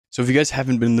So if you guys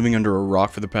haven't been living under a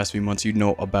rock for the past few months, you'd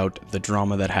know about the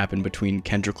drama that happened between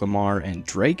Kendrick Lamar and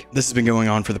Drake. This has been going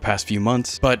on for the past few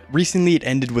months, but recently it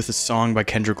ended with a song by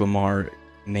Kendrick Lamar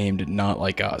named Not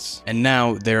Like Us. And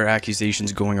now there are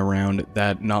accusations going around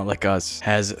that Not Like Us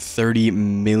has 30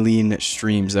 million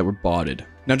streams that were botted.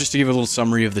 Now just to give a little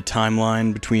summary of the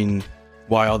timeline between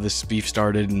why all this beef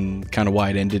started and kind of why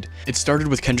it ended. It started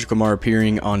with Kendrick Lamar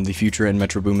appearing on the Future and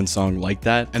Metro Boomin song Like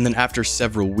That, and then after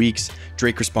several weeks,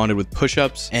 Drake responded with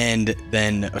push-ups, and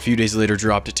then a few days later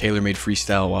dropped a tailor-made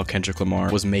freestyle while Kendrick Lamar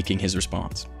was making his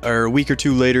response. A week or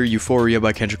two later, Euphoria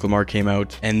by Kendrick Lamar came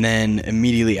out, and then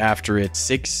immediately after it,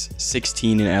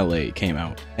 616 in LA came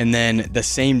out. And then the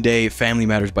same day, Family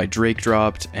Matters by Drake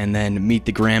dropped, and then Meet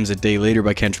the Grams a day later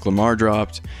by Kendrick Lamar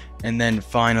dropped, and then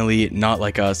finally, Not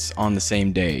Like Us on the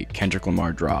same day, Kendrick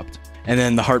Lamar dropped. And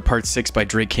then The Heart Part 6 by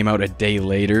Drake came out a day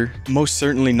later. Most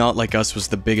certainly Not Like Us was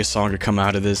the biggest song to come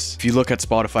out of this. If you look at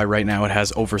Spotify right now, it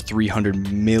has over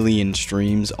 300 million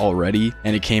streams already,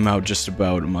 and it came out just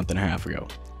about a month and a half ago.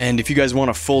 And if you guys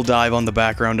want a full dive on the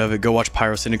background of it, go watch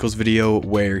Pyrocynical's video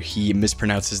where he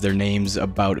mispronounces their names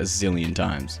about a zillion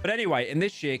times. But anyway, in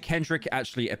this year, Kendrick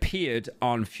actually appeared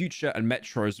on Future and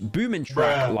Metro's Boomin'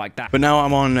 track Like That. But now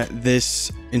I'm on this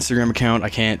Instagram account. I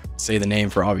can't say the name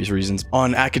for obvious reasons.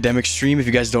 On Academic's stream, if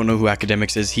you guys don't know who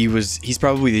Academics is, he's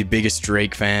probably the biggest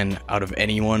Drake fan out of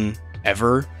anyone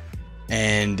ever.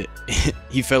 And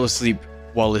he fell asleep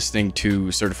while listening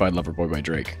to Certified Lover Boy by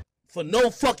Drake. For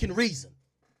no fucking reason.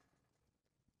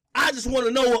 I just want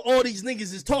to know what all these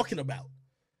niggas is talking about.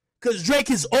 Cause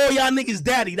Drake is all y'all niggas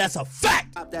daddy. That's a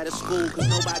fact.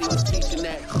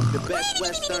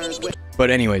 But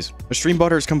anyways, a stream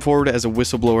botter has come forward as a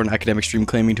whistleblower in Academic stream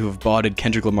claiming to have botted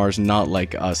Kendrick Lamar's Not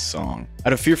Like Us song.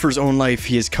 Out of fear for his own life,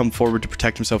 he has come forward to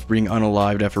protect himself being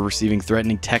unalived after receiving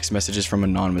threatening text messages from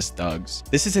anonymous thugs.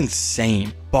 This is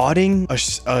insane. Botting a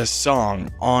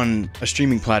song on a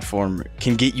streaming platform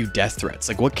can get you death threats.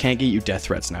 Like, what can't get you death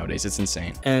threats nowadays? It's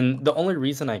insane. And the only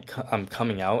reason I'm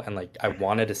coming out and like I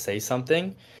wanted to say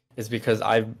something is because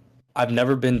I've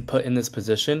never been put in this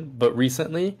position, but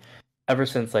recently, ever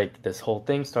since like this whole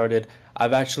thing started,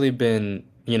 I've actually been,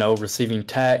 you know, receiving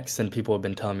texts and people have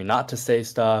been telling me not to say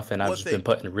stuff, and I've just been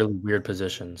put in really weird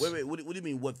positions. Wait, what do you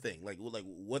mean what thing? Like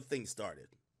what thing started?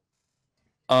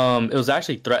 It was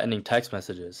actually threatening text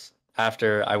messages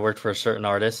after I worked for a certain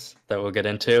artist that we'll get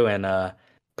into, and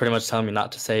pretty much telling me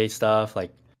not to say stuff.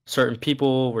 Like certain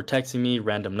people were texting me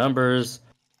random numbers,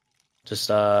 just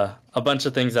a bunch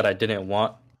of things that I didn't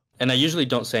want. And I usually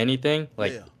don't say anything.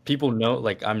 Like people know,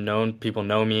 like I'm known, people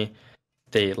know me.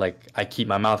 They like, I keep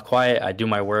my mouth quiet, I do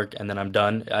my work, and then I'm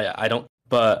done. I don't,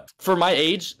 but for my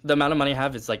age, the amount of money I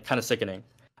have is like kind of sickening.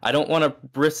 I don't want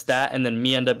to risk that and then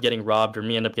me end up getting robbed or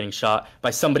me end up getting shot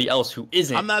by somebody else who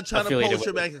isn't. I'm not trying to post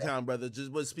your bank it. account, brother.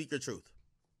 Just speak your truth.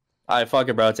 All right, fuck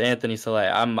it, bro. It's Anthony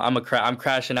Soleil. I'm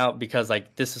crashing out because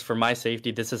like this is for my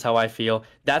safety. This is how I feel.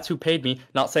 That's who paid me.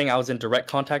 Not saying I was in direct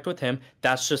contact with him.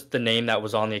 That's just the name that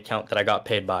was on the account that I got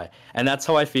paid by, and that's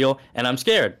how I feel. And I'm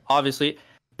scared, obviously,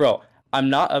 bro. I'm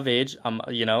not of age. I'm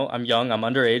young. I'm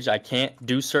underage. I can't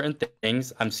do certain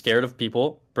things. I'm scared of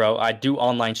people, bro. I do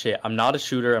online shit. I'm not a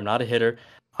shooter. I'm not a hitter.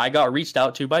 I got reached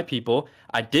out to by people.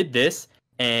 I did this,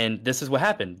 and this is what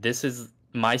happened. This is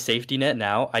my safety net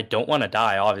now. I don't want to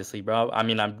die, obviously, bro. I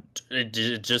mean, I'm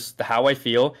just how I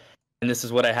feel, and this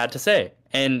is what I had to say.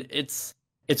 And it's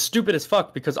stupid as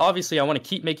fuck because obviously I want to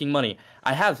keep making money.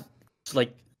 I have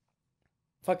like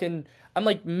fucking I've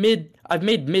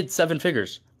made mid 7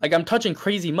 figures. Like I'm touching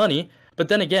crazy money, but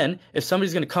then again, if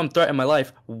somebody's going to come threaten my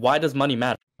life, why does money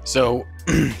matter? So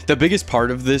the biggest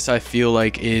part of this I feel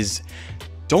like is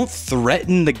don't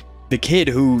threaten the kid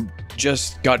who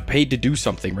just got paid to do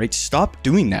something, right? Stop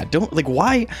doing that. Don't like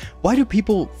why do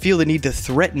people feel the need to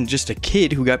threaten just a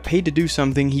kid who got paid to do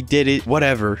something, he did it,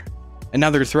 whatever, and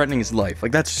now they're threatening his life?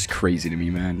 Like that's just crazy to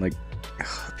me, man. Like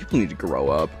people need to grow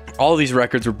up. All these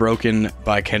records were broken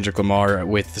by Kendrick Lamar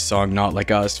with the song Not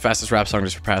Like Us. Fastest rap song to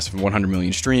surpass 100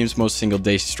 million streams, most single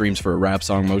day streams for a rap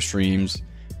song, most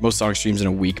song streams in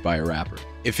a week by a rapper.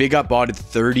 If it got bought at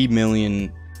 30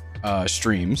 million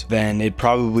streams, then it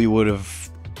probably would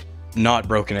have not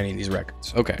broken any of these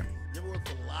records. Okay. You ever work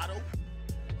for Lotto?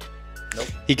 Nope.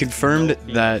 He confirmed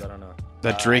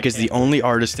that Drake is the only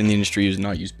artist in the industry who's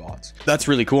not used bots. That's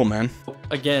really cool, man.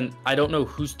 Again, I don't know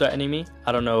who's threatening me.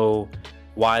 I don't know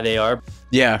why they are.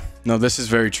 Yeah, no, this is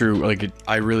very true. Like,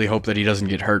 I really hope that he doesn't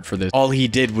get hurt for this. All he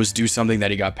did was do something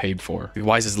that he got paid for.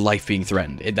 Why is his life being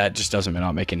threatened? That just doesn't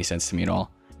not make any sense to me at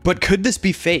all. But could this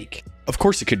be fake? Of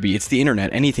course it could be. It's the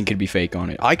internet. Anything could be fake on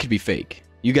it. I could be fake.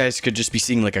 You guys could just be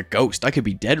seeing like a ghost. I could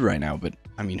be dead right now, but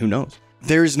I mean, who knows?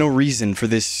 there is no reason for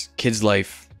this kid's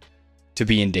life to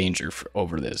be in danger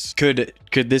over this. Could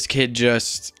this kid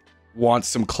just want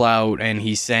some clout, and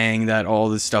he's saying that all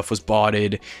this stuff was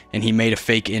botted and he made a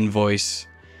fake invoice,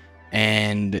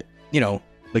 and you know,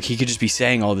 like, he could just be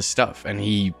saying all this stuff, and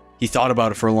he thought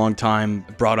about it for a long time,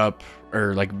 brought up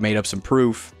or like made up some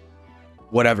proof,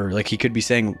 whatever. Like, he could be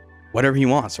saying whatever he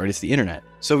wants, right? It's the internet.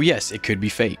 So yes, it could be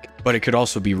fake, but it could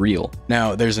also be real.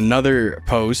 Now, there's another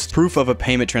post. Proof of a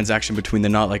payment transaction between the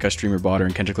Not Like Us streamer botter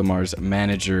and Kendrick Lamar's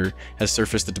manager has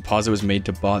surfaced. The deposit was made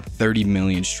to bot 30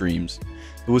 million streams.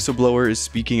 The whistleblower is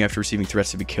speaking after receiving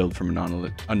threats to be killed from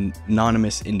an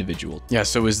anonymous individual. Yeah,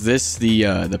 so is this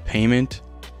the payment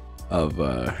of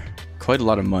quite a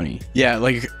lot of money? Yeah,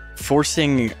 like,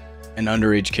 forcing an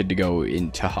underage kid to go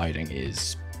into hiding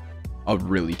is a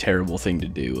really terrible thing to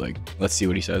do. Like, let's see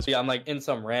what he says. Yeah, I'm like in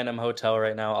some random hotel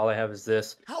right now. All I have is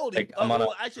this. How old are you? Like, I'm on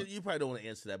well, actually, you probably don't want to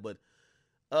answer that, but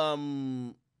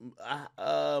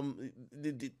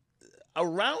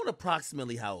around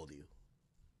approximately how old are you?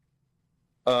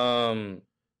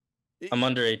 I'm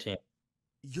under 18.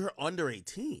 You're under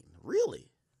 18,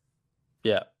 really?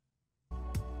 Yeah.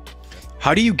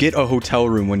 How do you get a hotel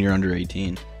room when you're under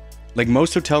 18? Like,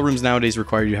 most hotel rooms nowadays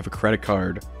require you to have a credit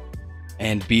card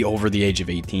and be over the age of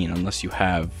 18, unless you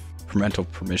have parental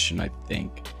permission, I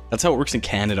think. That's how it works in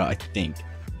Canada, I think.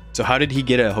 So how did he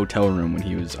get a hotel room when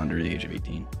he was under the age of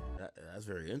 18? That's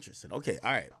very interesting. Okay,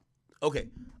 all right. Okay.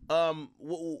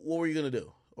 What were you gonna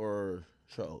do or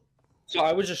show? So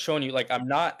I was just showing you, like, I'm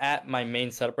not at my main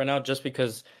setup right now just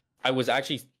because I was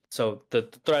actually, so the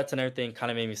threats and everything kind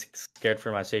of made me scared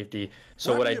for my safety.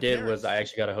 So what I did was I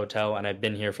actually got a hotel, and I've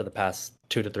been here for the past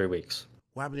 2 to 3 weeks.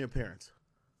 What happened to your parents?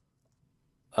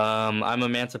 I'm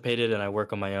emancipated, and I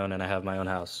work on my own, and I have my own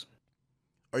house.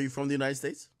 Are you from the United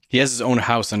States? He has his own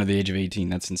house under the age of 18.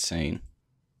 That's insane.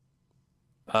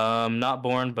 Not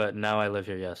born, but now I live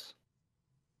here, yes.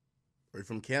 Are you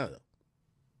from Canada?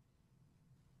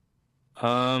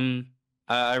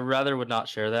 I rather would not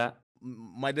share that.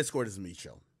 My Discord is me,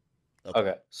 show.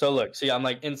 Okay. So look, see, I'm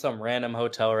like in some random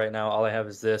hotel right now. All I have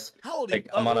is this. How old are you?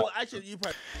 Like, I'm on well, actually, you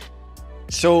probably...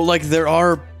 So, like, there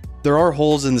are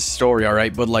holes in the story, all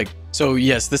right? But, like, so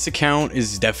yes, this account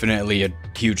is definitely a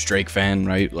huge Drake fan,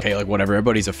 right? Okay, like, whatever.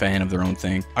 Everybody's a fan of their own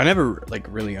thing. I never, like,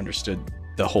 really understood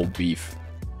the whole beef,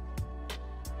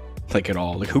 like, at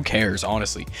all. Like, who cares,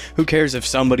 honestly? Who cares if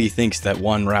somebody thinks that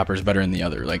one rapper's better than the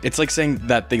other? Like, it's like saying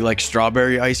that they like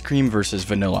strawberry ice cream versus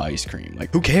vanilla ice cream.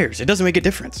 Like, who cares? It doesn't make a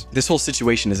difference. This whole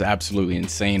situation is absolutely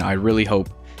insane. I really hope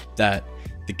that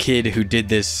the kid who did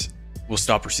this will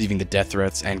stop receiving the death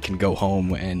threats and can go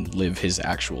home and live his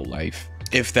actual life.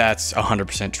 If that's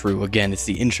 100% true. Again, it's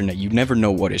the internet. You never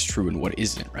know what is true and what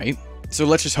isn't, right? So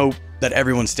let's just hope that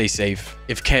everyone stays safe.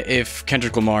 If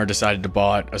Kendrick Lamar decided to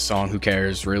bot a song, who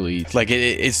cares, really? Like,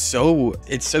 it's so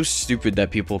stupid that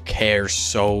people care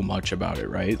so much about it,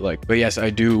 right? Like, but yes, I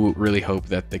do really hope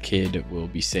that the kid will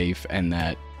be safe and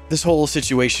that this whole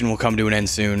situation will come to an end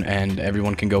soon and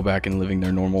everyone can go back and living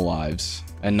their normal lives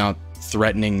and not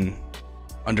threatening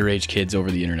underage kids over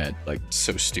the internet. Like,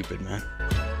 so stupid, man.